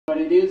But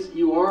it is,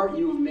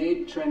 you've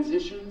made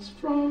transitions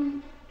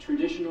from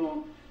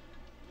traditional,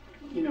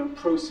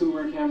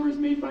 prosumer cameras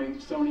made by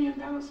Sony and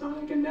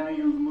Panasonic, and now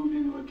you've moved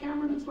into a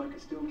camera that's like a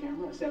still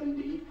camera, a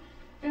 7D.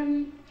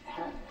 And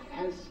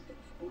has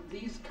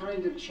these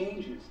kind of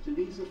changes, do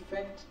these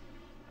affect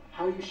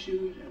how you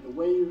shoot, and the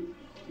way you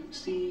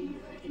see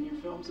in your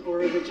films,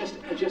 or is it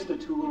just a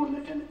tool,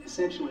 and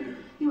essentially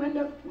you end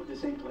up with the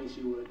same place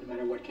you would no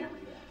matter what camera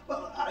you have?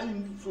 Well,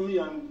 for me,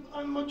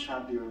 I'm much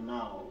happier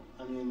now.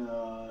 I mean,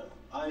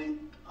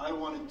 I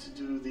wanted to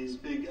do these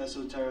big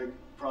esoteric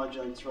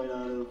projects right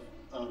out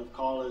of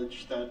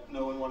college that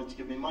no one wanted to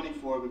give me money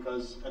for,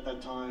 because at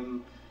that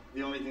time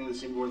the only thing that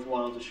seemed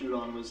worthwhile to shoot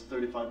on was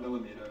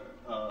 35mm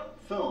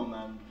film,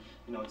 and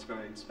it's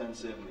very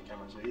expensive and the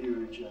cameras are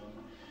huge, and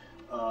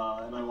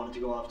I wanted to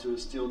go off to a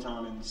steel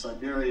town in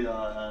Siberia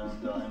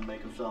and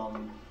make a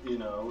film,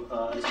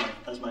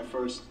 as my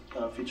first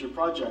feature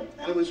project.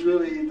 And it was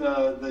really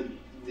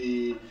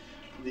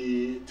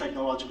the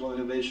technological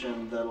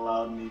innovation that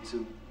allowed me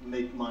to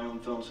make my own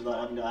films without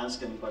having to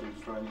ask anybody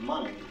for any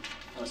money,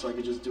 so I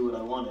could just do what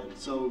I wanted.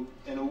 So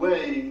in a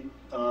way,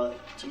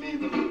 to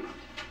me,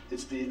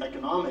 it's the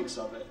economics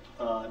of it,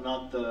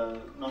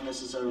 not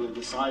necessarily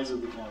the size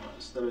of the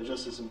cameras, that are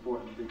just as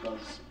important,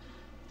 because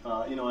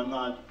I'm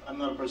not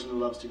a person who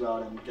loves to go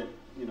out and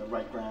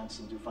write grants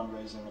and do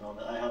fundraising and all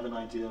that. I have an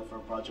idea for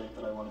a project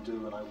that I want to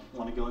do, and I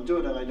want to go and do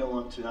it, and I don't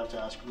want to have to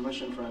ask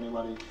permission for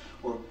anybody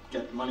or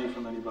get money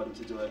from anybody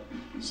to do it.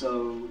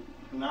 So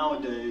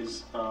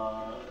nowadays,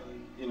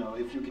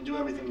 if you can do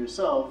everything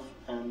yourself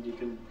and you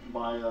can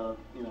buy a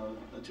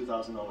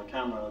 $2,000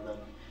 camera, then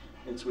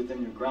it's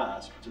within your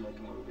grasp to make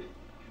a movie.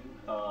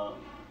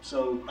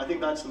 So I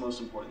think that's the most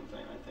important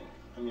thing.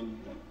 I mean,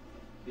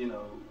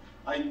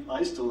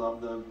 I still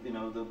love the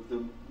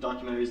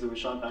documentaries that were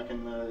shot back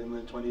in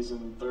the 20s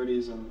and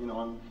 30s, and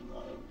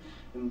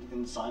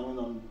in silent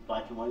on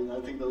black and white.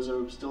 I think those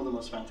are still the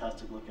most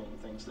fantastic looking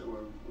things that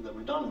were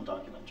done in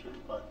documentary.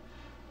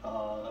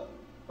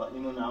 But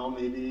now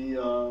maybe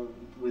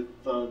with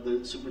the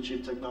super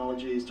cheap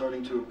technology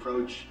starting to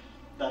approach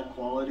that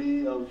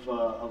quality of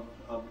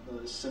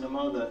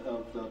cinema,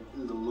 of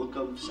the look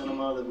of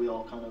cinema that we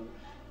all kind of,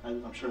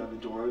 I'm sure, have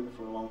adored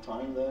for a long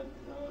time, that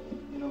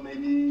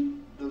maybe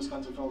those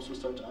kinds of films will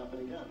start to happen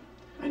again.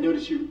 I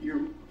notice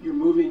you're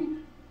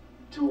moving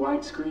to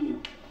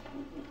widescreen.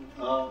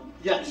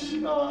 Yes, I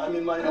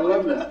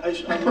love that.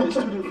 I'm a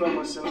student from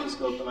a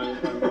CinemaScope, and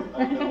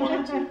I've been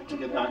wanting to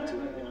get back to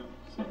it.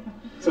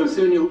 So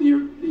soon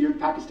your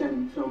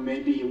Pakistan film may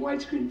be a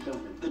widescreen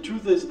film. The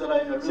truth is that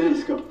I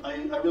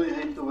really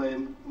hate the way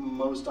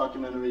most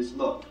documentaries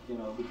look,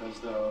 because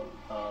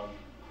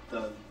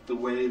the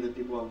way that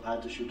people have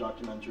had to shoot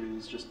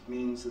documentaries just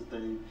means that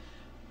they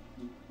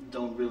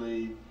don't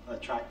really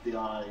attract the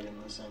eye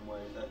in the same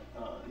way that,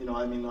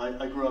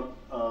 I grew up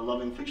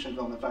loving fiction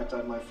film. In fact,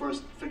 my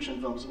first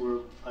fiction films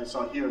I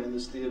saw here in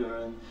this theater,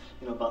 and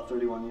about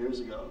 31 years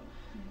ago.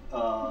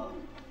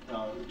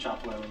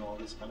 Chaplin and all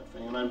this kind of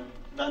thing. And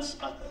that's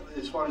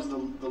as far as the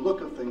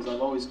look of things,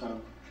 I've always kind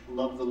of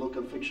loved the look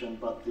of fiction,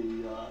 but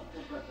the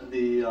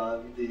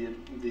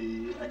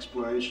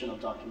exploration of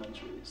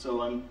documentary.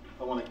 So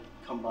I want to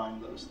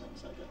combine those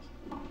things, I guess.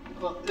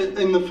 Well,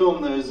 in the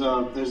film, there's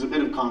a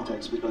bit of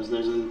context, because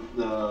there's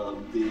the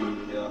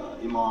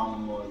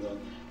imam, or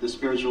the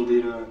spiritual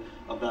leader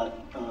of that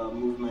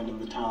movement in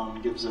the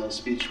town, gives a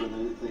speech where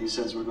he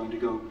says we're going to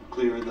go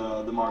clear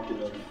the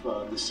market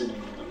of the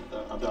sinning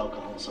of the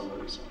alcohol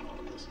sellers and all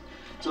of this.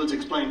 So it's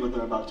explained what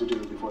they're about to do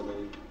before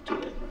they do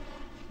it.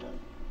 Yeah.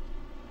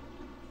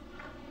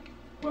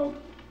 Well,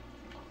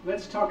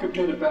 let's talk a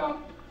bit about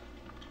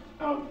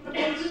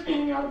events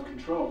being out of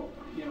control.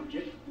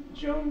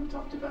 Joan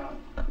talked about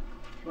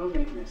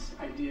loving this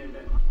idea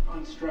that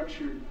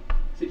unstructured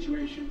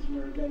situations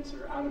where events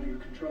are out of your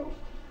control.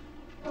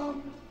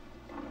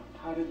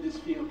 How did this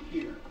feel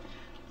here?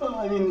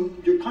 Well,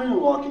 you're kind of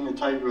walking a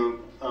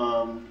tightrope,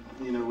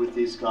 with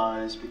these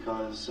guys,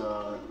 because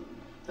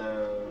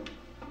they're,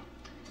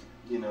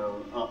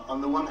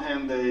 on the one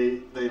hand,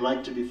 they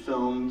like to be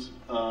filmed.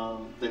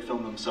 They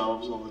film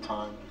themselves all the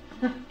time.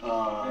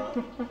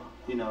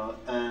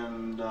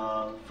 And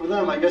for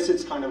them, I guess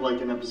it's kind of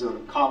like an episode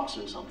of Cops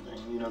or something.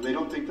 They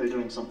don't think they're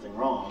doing something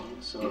wrong.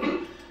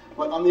 So,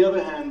 but on the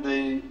other hand,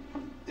 in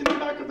the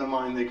back of their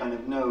mind, they kind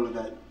of know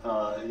that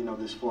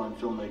this foreign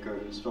filmmaker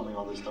who's filming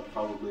all this stuff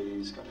probably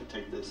is going to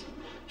take this and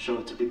show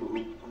it to people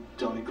who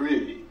don't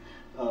agree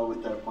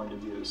with their point of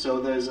view. So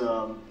there's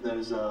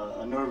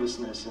a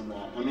nervousness in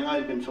that.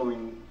 I've been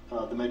filming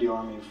the Mehdi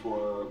Army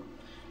for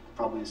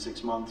probably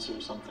 6 months or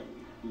something.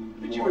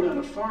 But you were not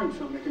a foreign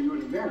filmmaker; you were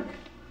an American.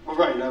 Well,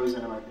 right, I was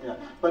in America. Yeah,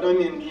 but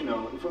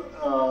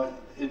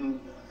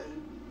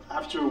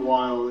after a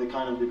while, it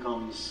kind of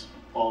becomes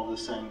all the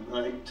same.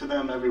 Like, to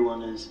them,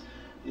 everyone is,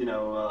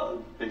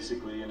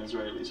 basically an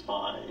Israeli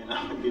spy.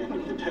 At the end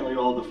of the day, like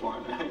all the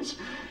foreigners.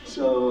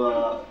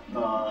 So,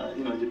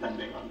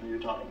 depending on who you're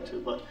talking to,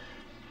 but.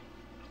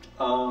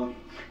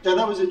 Yeah,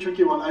 that was a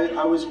tricky one.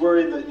 I was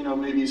worried that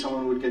maybe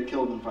someone would get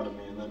killed in front of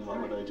me, and then what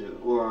would I do?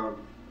 Or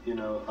You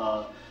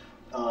know,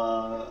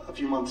 a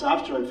few months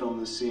after I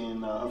filmed this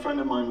scene, a friend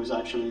of mine was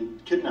actually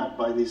kidnapped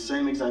by these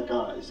same exact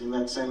guys in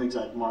that same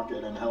exact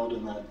market and held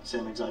in that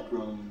same exact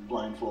room,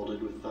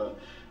 blindfolded with the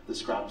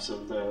scraps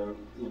of their,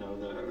 you know,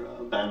 their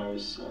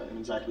banners in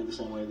exactly the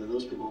same way that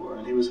those people were.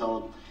 And he was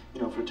held,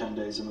 you know, for 10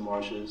 days in the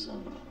marshes,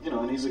 and you know,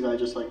 and he's a guy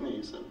just like me.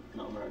 He's a, you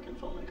know, American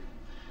filmmaker.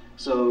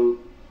 So,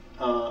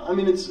 I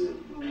mean, it's.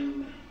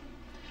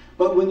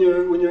 But when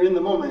you're in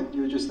the moment,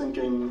 you're just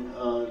thinking,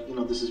 you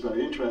know, this is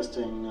very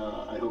interesting.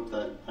 I hope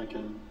that I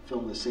can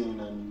film the scene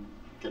and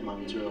get my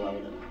material out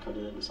and cut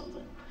it into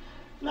something.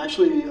 And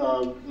actually,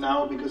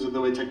 now because of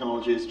the way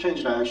technology has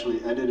changed, I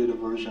actually edited a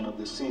version of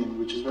this scene,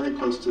 which is very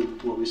close to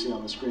what we see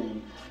on the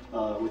screen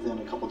within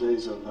a couple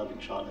days of having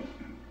shot it.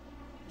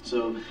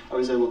 So I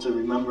was able to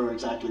remember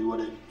exactly what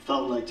it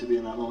felt like to be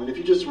in that moment. If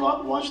you just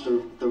watch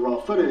the raw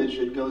footage,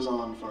 it goes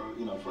on for,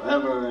 you know,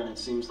 forever, and it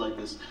seems like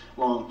this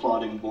long,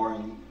 plodding,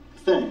 boring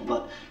thing.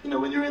 But you know,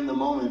 when you're in the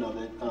moment of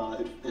it,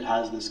 it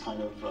has this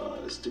kind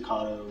of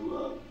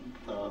staccato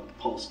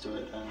pulse to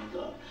it, and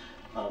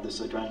this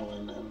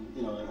adrenaline, and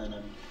you know, and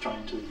I'm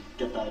trying to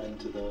get that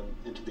into the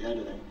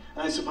editing.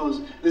 And I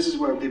suppose this is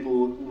where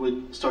people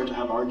would start to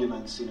have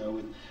arguments, you know,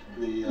 with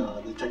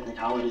the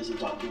technicalities of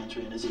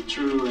documentary, and is it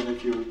true? And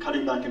if you're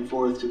cutting back and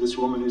forth to this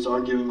woman who's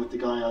arguing with the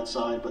guy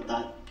outside, but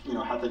that, you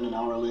know, happened an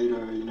hour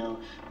later, you know,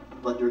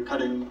 but you're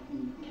cutting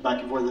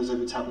back and forth as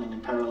if it's happening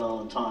in parallel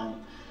in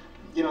time.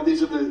 You know,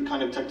 these are the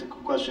kind of technical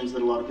questions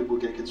that a lot of people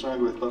get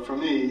concerned with. But for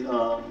me,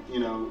 you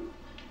know,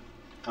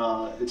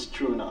 it's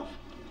true enough.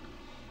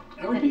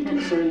 I would be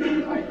concerned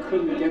that I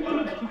couldn't get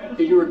that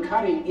you were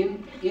cutting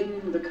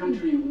in the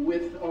country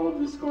with all of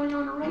this going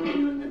on around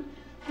you, and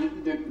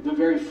that the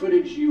very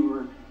footage you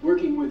were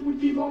working with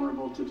would be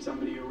vulnerable to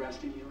somebody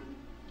arresting you.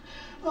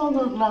 Well,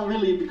 no, not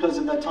really, because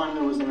at that time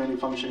there wasn't any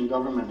functioning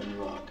government in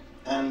Iraq.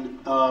 And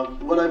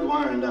what I've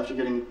learned after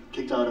getting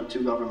kicked out of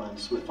two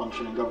governments with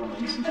functioning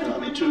governments, I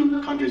mean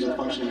two countries with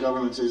functioning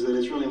governments, is that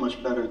it's really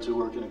much better to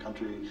work in a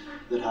country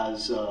that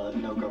has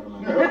no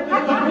government.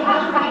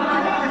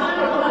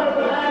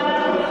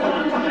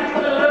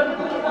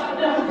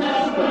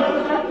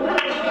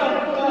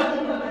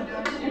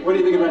 What do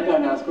you think about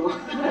that, Haskell?